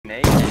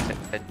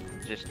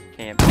just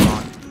camped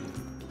on.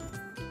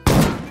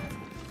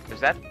 Is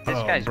that this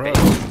guy's bro.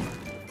 base?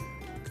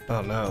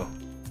 Oh no.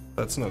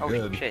 That's no Oh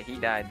good. shit, he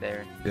died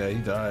there. Yeah, he He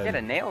had died.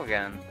 a nail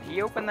gun.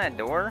 He opened that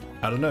door?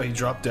 I don't know, he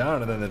dropped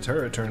down and then the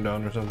turret turned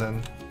on or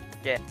something.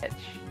 Sketch.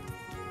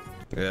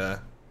 Yeah.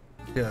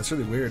 Yeah, it's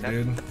really weird, Is that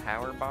dude. the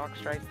power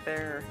box right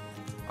there?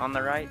 On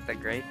the right, the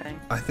gray thing?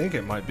 I think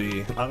it might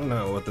be. I don't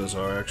know what those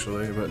are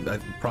actually, but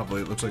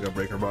probably it looks like a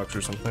breaker box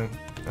or something.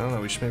 I don't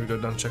know, we should maybe go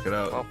down and check it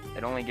out. Well,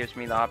 it only gives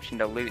me the option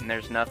to loot and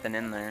there's nothing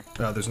in there.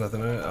 Oh, there's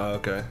nothing in it? Oh,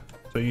 okay.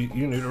 So you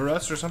new to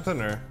Rust or something,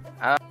 or?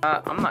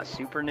 I'm not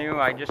super new.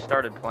 I just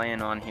started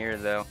playing on here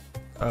though.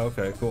 Oh,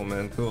 okay, cool,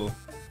 man, cool.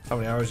 How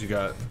many hours you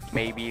got?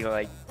 Maybe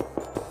like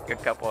a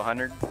couple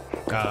hundred.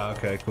 Ah,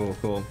 okay, cool,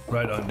 cool.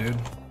 Right on, dude.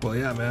 Well,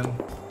 yeah, man.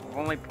 I've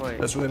only played.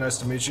 That's really nice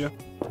to meet you.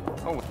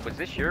 Oh, was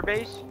this your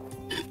base?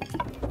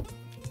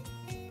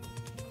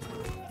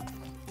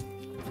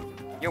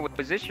 Yo,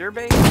 was this your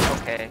base?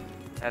 Okay,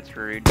 that's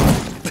rude.